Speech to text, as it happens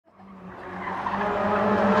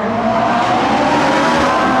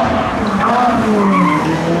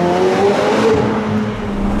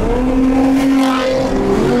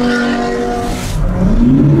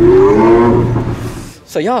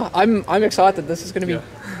yeah, I'm excited. This is going to be,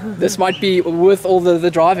 this might be worth all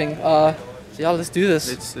the driving. So yeah, let's do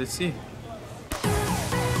this. Let's see.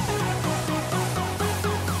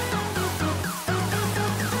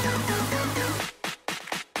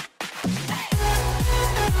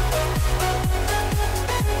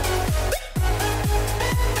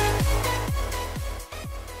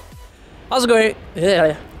 How's it going?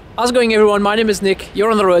 Yeah. How's it going, everyone? My name is Nick.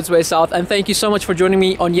 You're on the roads way south, and thank you so much for joining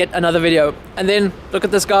me on yet another video. And then look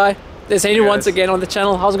at this guy. There's Henno once again on the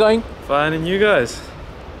channel. How's it going? Fine, and you guys?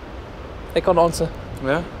 They can't answer.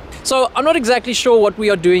 Yeah. So I'm not exactly sure what we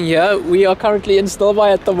are doing here. We are currently in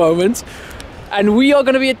Stilbaai at the moment, and we are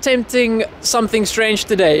going to be attempting something strange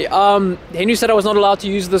today. Henno said I was not allowed to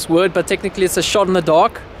use this word, but technically it's a shot in the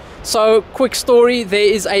dark. So, quick story, there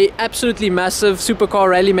is a absolutely massive supercar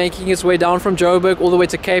rally making its way down from Joburg all the way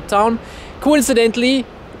to Cape Town. Coincidentally,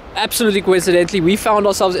 absolutely coincidentally, we found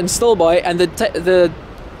ourselves in Stilbaai, and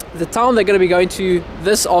the town they're going to be going to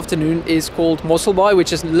this afternoon is called Mossel Bay,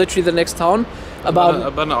 which is literally the next town.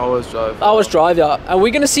 About an hour's drive. Hour's drive, yeah. And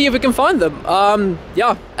we're going to see if we can find them.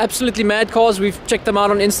 Yeah, absolutely mad cars. We've checked them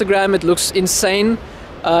out on Instagram. It looks insane.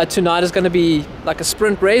 Tonight is going to be like a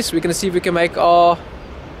sprint race. We're going to see if we can make our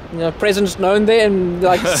presence known there and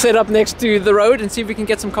like set up next to the road and see if we can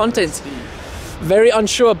get some content. Very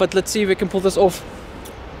unsure, but let's see if we can pull this off.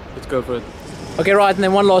 Let's go for it. Okay, right, and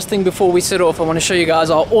then one last thing before we set off, I want to show you guys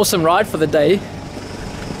our awesome ride for the day.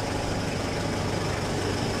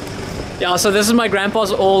 Yeah, so this is my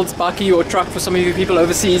grandpa's old bakkie or truck for some of you people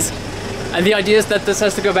overseas, and the idea is that this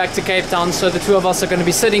has to go back to Cape Town, so the two of us are going to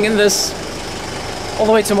be sitting in this all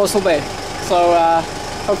the way to Mossel Bay. So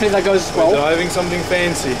hopefully that goes well. We're driving something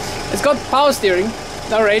fancy. It's got power steering,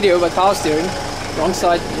 no radio, but power steering. Wrong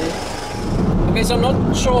side. Yeah. Okay, so I'm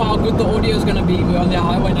not sure how good the audio is going to be. We're on the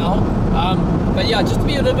highway now. But yeah, just to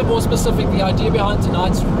be a little bit more specific, the idea behind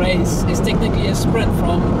tonight's race is technically a sprint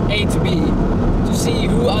from A to B to see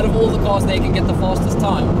who out of all the cars there can get the fastest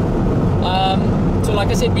time. So like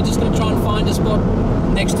I said, we're just going to try and find a spot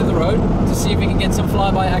next to the road to see if we can get some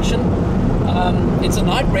flyby action. It's a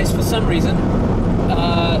night race for some reason.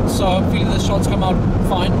 So hopefully the shots come out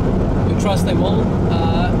fine. We trust they will,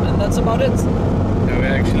 and that's about it. Yeah, we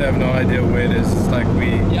actually have no idea where it is. It's like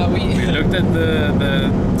we looked at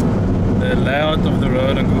the layout of the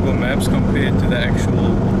road on Google Maps compared to the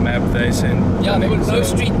actual map they sent. Yeah, there were no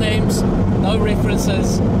street names, no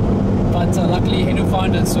references, but luckily Henno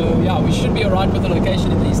found it. So yeah, we should be alright with the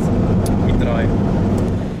location at least. We try.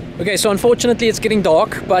 Okay, so unfortunately it's getting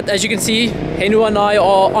dark, but as you can see, Henno and I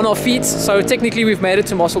are on our feet, so technically we've made it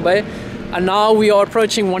to Mossel Bay, and now we are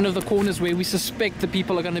approaching one of the corners where we suspect the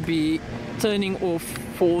people are going to be turning off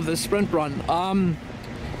for the sprint run.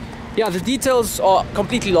 Yeah, the details are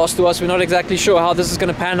completely lost to us. We're not exactly sure how this is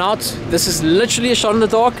going to pan out. This is literally a shot in the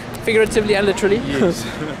dark, figuratively and literally. Yes.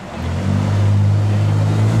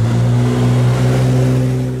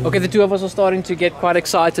 Okay, the two of us are starting to get quite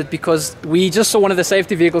excited because we just saw one of the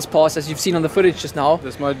safety vehicles pass, as you've seen on the footage just now.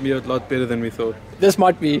 This might be a lot better than we thought. This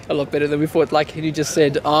might be a lot better than we thought, like you just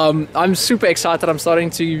said. I'm super excited. I'm starting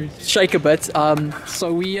to shake a bit.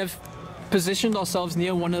 So we have positioned ourselves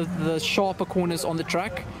near one of the sharper corners on the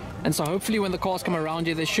track. And so hopefully when the cars come around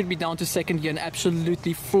here, they should be down to second gear and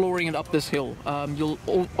absolutely flooring it up this hill. You'll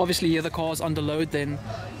obviously hear the cars under load then.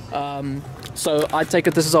 So I take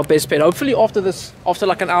it this is our best bet. Hopefully after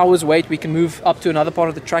like an hour's wait, we can move up to another part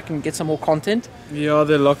of the track and get some more content. Yeah,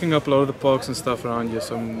 they're locking up a lot of the parks and stuff around here,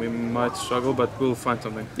 so we might struggle, but we'll find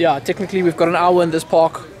something. Yeah, technically we've got an hour in this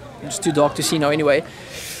park. It's too dark to see now anyway.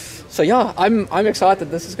 So yeah, I'm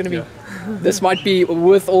excited. This is going to be, this might be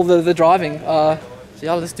worth all the driving. So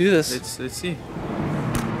yeah, let's do this. Let's see.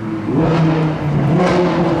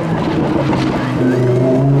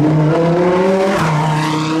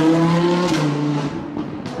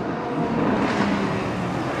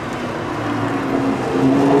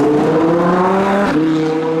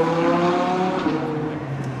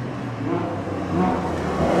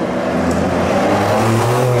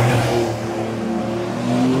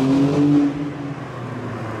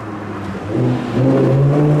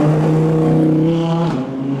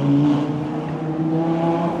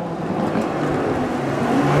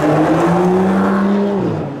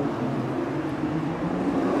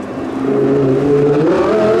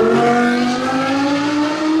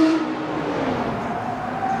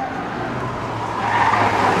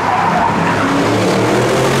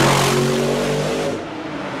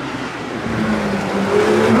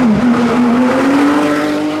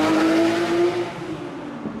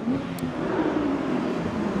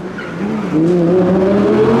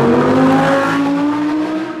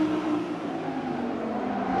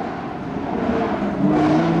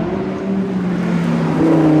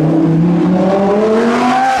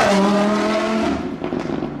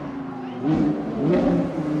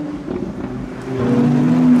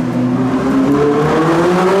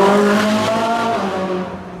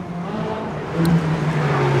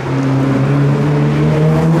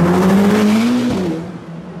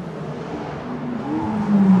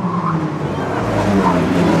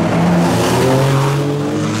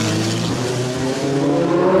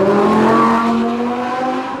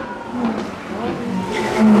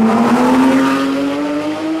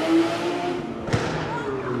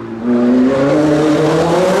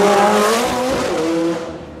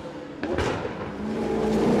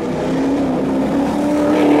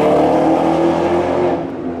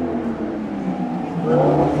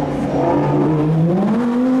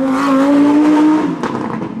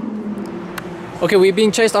 Okay, we're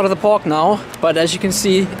being chased out of the park now, but as you can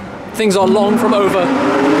see, things are long from over.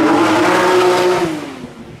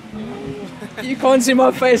 You can't see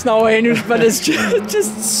my face now, Henry, but it's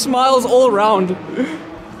just smiles all around.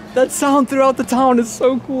 That sound throughout the town is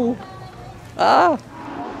so cool. Ah!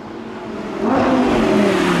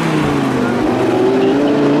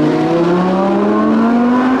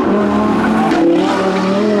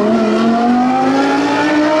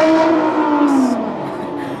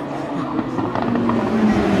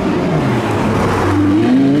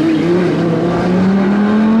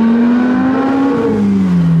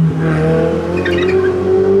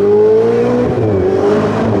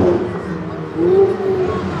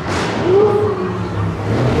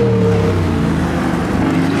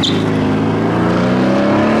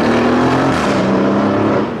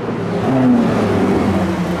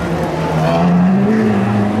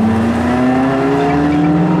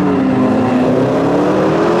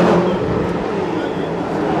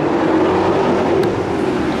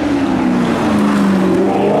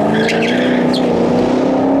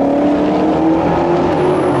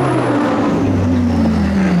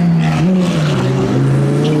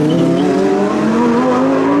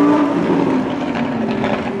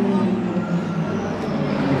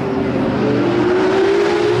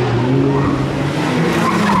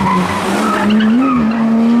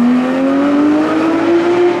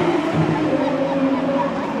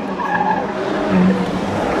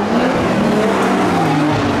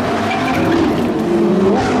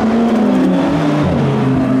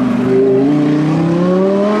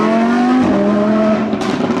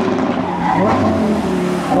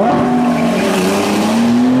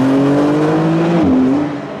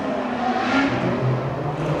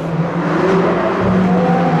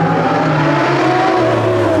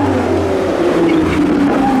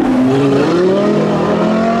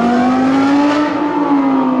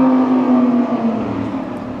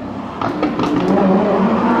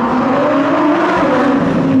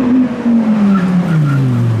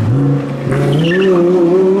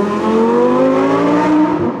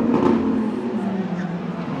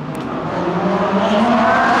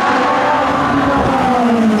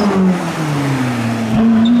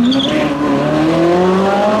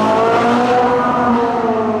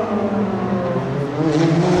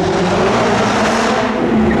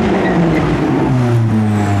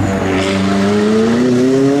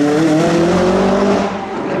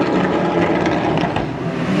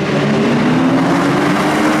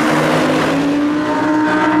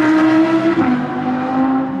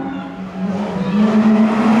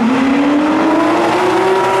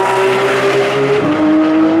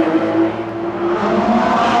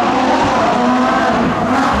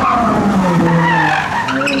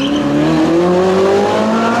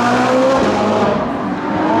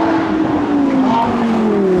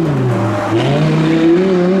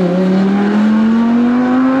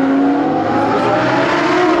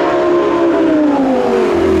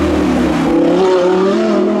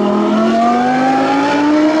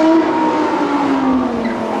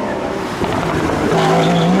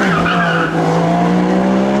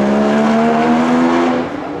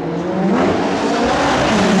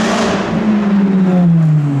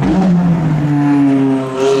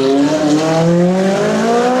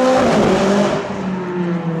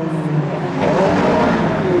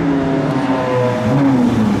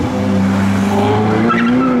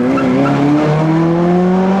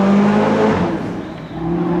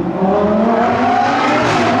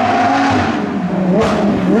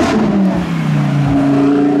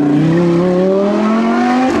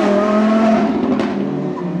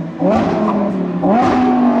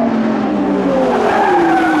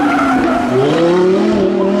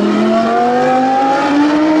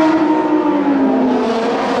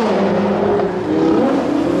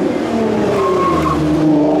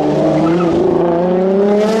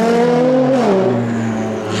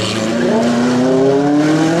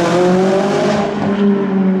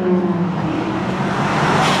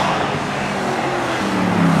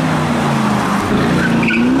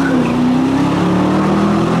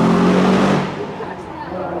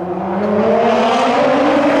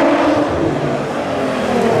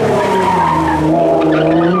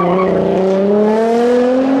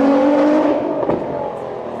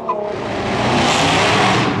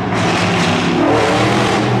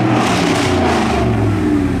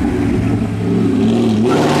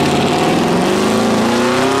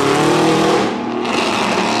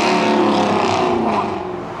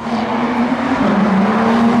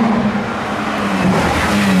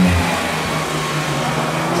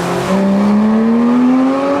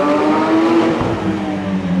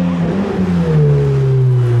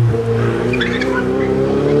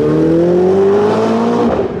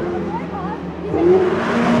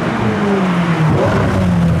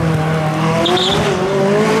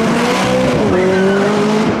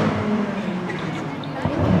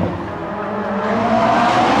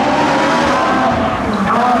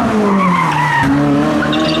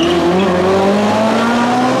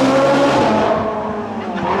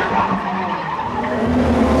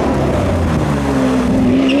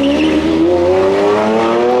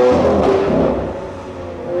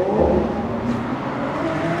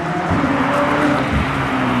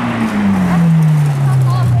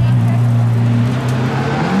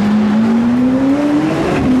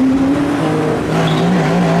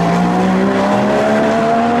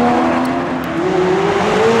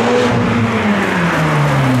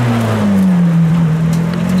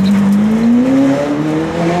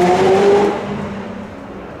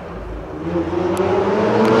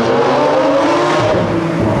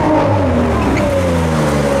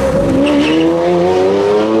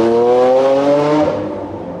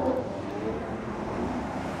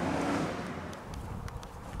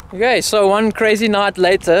 Okay, so one crazy night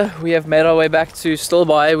later, we have made our way back to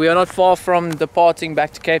Stilbaai. We are not far from departing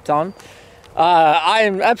back to Cape Town. I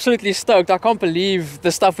am absolutely stoked. I can't believe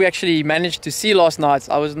the stuff we actually managed to see last night.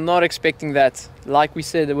 I was not expecting that. Like we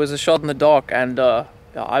said, it was a shot in the dark, and that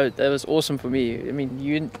was awesome for me. I mean,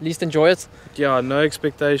 you at least enjoy it? Yeah, no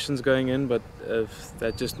expectations going in, but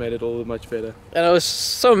that just made it all much better. And I was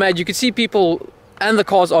so mad. You could see people and the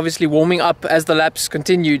cars obviously warming up as the laps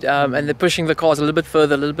continued, and they're pushing the cars a little bit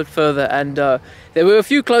further, and there were a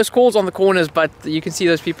few close calls on the corners, but you can see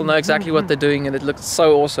those people know exactly what they're doing, and it looked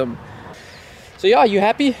so awesome. So yeah, you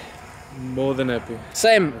happy? More than happy.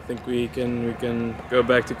 Same. I think we can go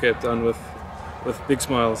back to Cape Town with big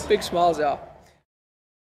smiles. Big smiles, yeah.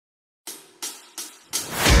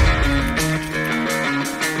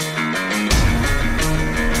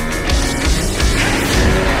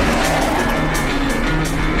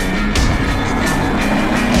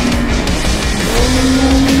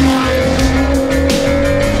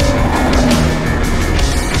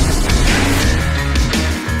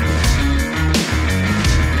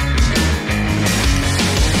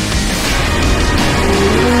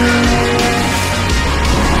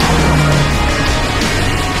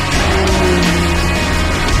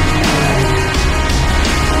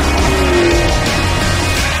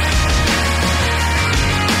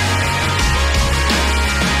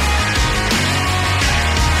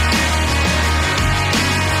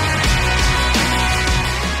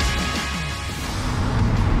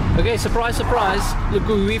 Okay, surprise, surprise, look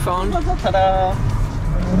who we found. Ta-da!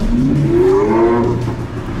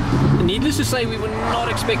 Needless to say, we were not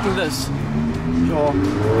expecting this. Sure.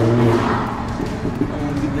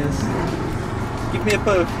 Oh goodness. Give me a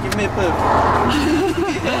perf, give me a perf.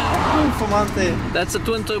 Formante. That's a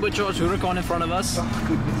twin turbocharged Huracan in front of us. Oh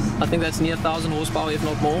goodness. I think that's near 1,000 horsepower, if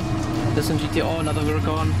not more. This in GTR, another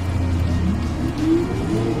Huracan.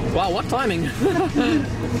 Wow, what timing!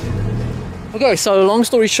 Okay, so long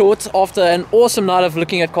story short, after an awesome night of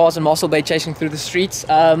looking at cars in Mossel Bay, chasing through the streets,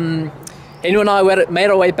 Henno and I made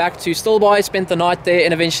our way back to Stilbaai, spent the night there,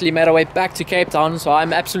 and eventually made our way back to Cape Town. So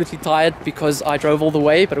I'm absolutely tired because I drove all the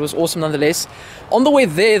way, but it was awesome nonetheless. On the way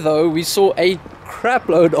there though, we saw a crap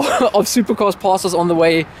load of supercars pass us on the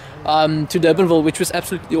way to Durbanville, which was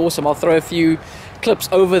absolutely awesome. I'll throw a few clips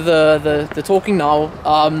over the talking now.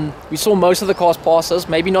 We saw most of the cars pass us,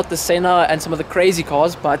 maybe not the Senna and some of the crazy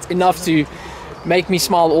cars, but enough to make me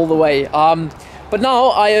smile all the way. But now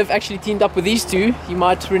I have actually teamed up with these two. You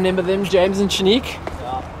might remember them, James and Shenique.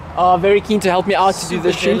 Are very keen to help me out to do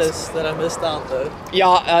this shoot. Jealous that I missed out though.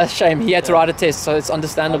 Yeah, shame. He had to ride a test, so it's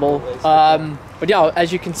understandable. But yeah,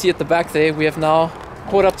 as you can see at the back there, we have now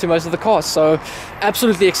caught up to most of the cars. So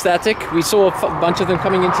absolutely ecstatic. We saw a bunch of them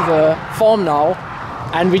coming into the farm now,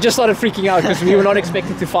 and we just started freaking out because we were not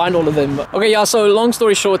expecting to find all of them. Okay, yeah, so long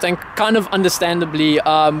story short, and kind of understandably,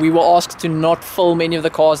 we were asked to not film any of the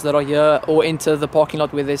cars that are here or enter the parking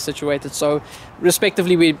lot where they're situated. So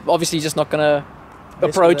respectively, we're obviously just not gonna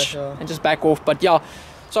approach and just back off. But yeah,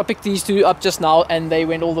 so I picked these two up just now, and they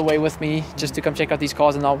went all the way with me just to come check out these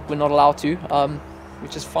cars, and now we're not allowed to,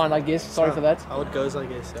 which is fine, I guess. Sorry for that. How it goes, I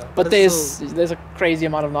guess, yeah. But there's a crazy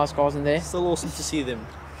amount of nice cars in there. Still awesome to see them.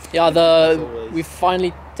 Yeah, we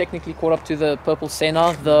finally technically caught up to the purple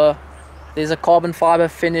Senna. There's a carbon fiber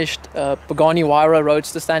finished Pagani Huayra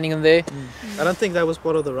Roadster standing in there. I don't think that was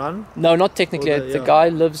part of the run. No, not technically. The guy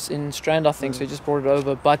lives in Strand, I think, so he just brought it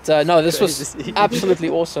over. But no, this was absolutely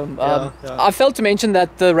awesome. I failed to mention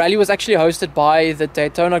that the rally was actually hosted by the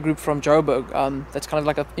Daytona group from Joburg. That's kind of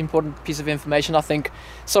like an important piece of information, I think.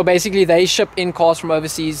 So basically, they ship in cars from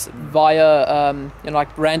overseas via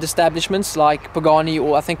like brand establishments like Pagani,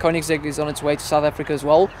 or I think Koenigsegg is on its way to South Africa as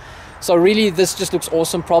well. So really, this just looks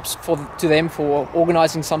awesome. Props to them for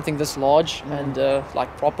organizing something this large and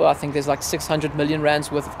like proper. I think there's like 600 million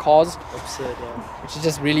rands worth of cars. Absurd, yeah. Which is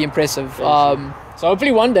just really impressive. So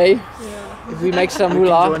hopefully one day, if we make some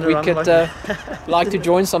moolah, we could like to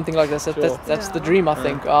join something like this. That's the dream, I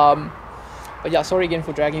think. But yeah, sorry again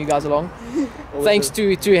for dragging you guys along. Thanks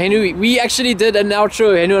to Henno. We actually did an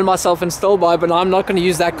outro, Henno and myself, in Stilbaai, but I'm not going to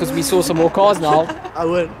use that because we saw some more cars now. I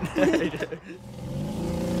would.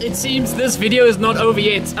 It seems this video is not over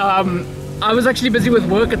yet. I was actually busy with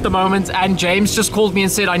work at the moment, and James just called me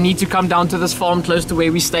and said I need to come down to this farm close to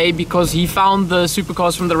where we stay because he found the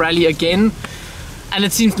supercars from the rally again. And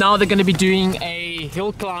it seems now they're going to be doing a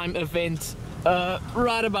hill climb event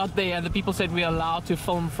right about there, and the people said we're allowed to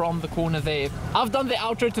film from the corner there. I've done the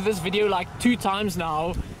outro to this video like 2 times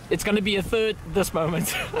now. It's going to be a third this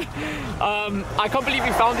moment. I can't believe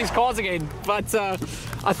we found these cars again, but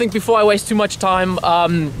I think before I waste too much time,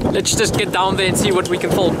 let's just get down there and see what we can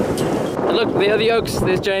film. And look, there are the Oaks.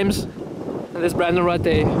 There's James, and there's Branden right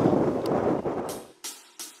there.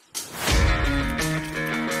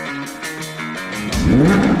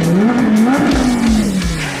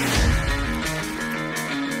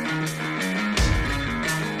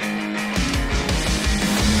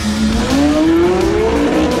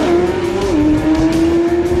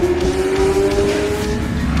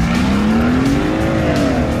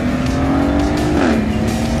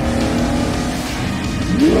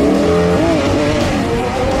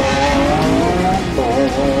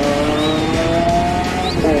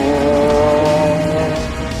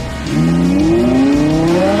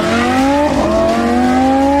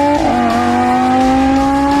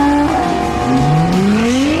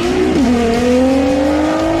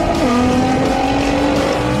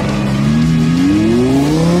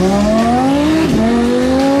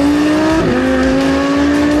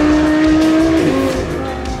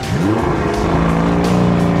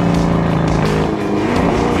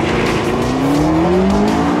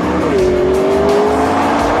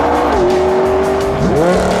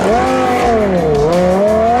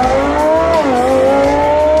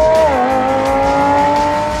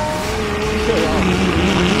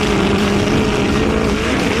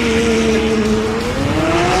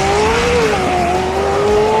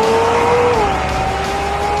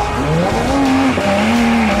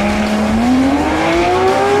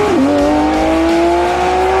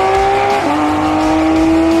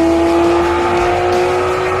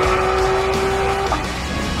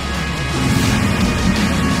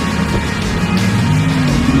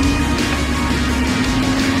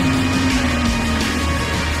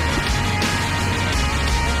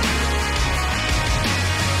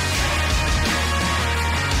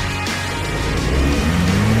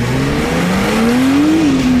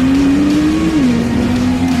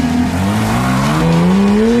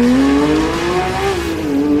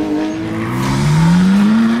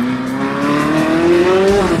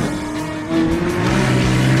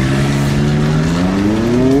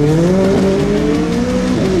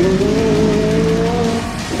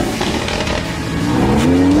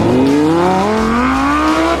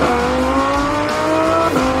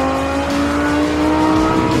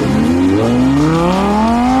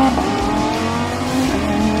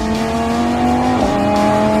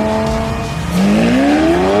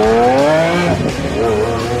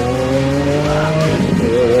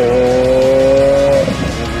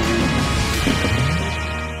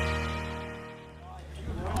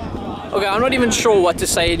 Okay, I'm not even sure what to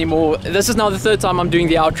say anymore. This is now the 3rd time I'm doing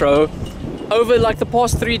the outro. Over like the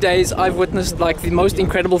past 3 days, I've witnessed like the most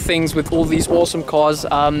incredible things with all these awesome cars.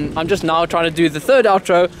 I'm just now trying to do the 3rd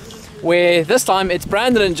outro, where this time it's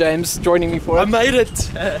Branden and James joining me for it. I made it!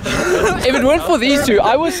 If it weren't for these two,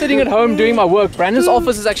 I was sitting at home doing my work. Branden's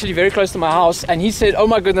office is actually very close to my house, and he said, oh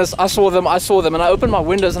my goodness, I saw them, and I opened my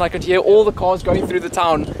windows and I could hear all the cars going through the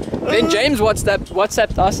town. Then James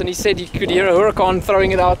WhatsApped us, and he said he could hear a huracan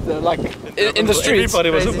throwing it out in the streets.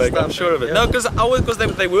 Everybody was awake, I'm sure of it. Yeah. No, because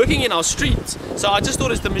they're working in our streets. So I just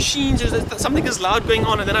thought it's the machines, something is loud going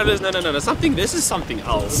on, and then I realized, no, this is something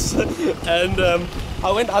else. And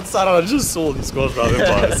I went outside and I just saw these cars driving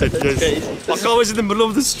by. I said, yes. My car was in the middle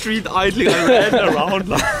of the street idling. I ran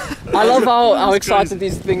around. I love how excited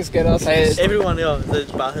these things get us. Everyone, yeah,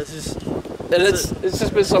 it's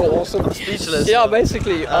just been so awesome. I'm speechless. Yeah,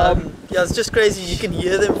 basically. Yeah, it's just crazy. You can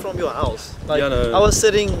hear them from your house. Like, yeah, no. I was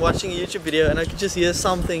sitting watching a YouTube video and I could just hear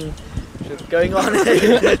something going on in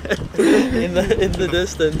the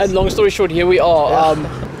distance. And long story short, here we are.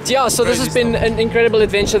 Yeah, so this has been an incredible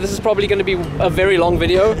adventure. This is probably going to be a very long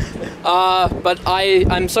video. But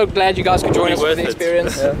I'm so glad you guys could join us for the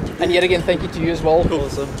experience. Yeah. And yet again, thank you to you as well.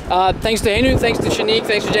 Awesome. Thanks to Henno, thanks to Shenique,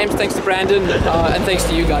 thanks to James, thanks to Branden, and thanks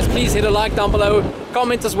to you guys. Please hit a like down below,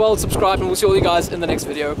 comment as well, subscribe, and we'll see all you guys in the next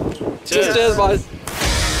video. Cheers, guys.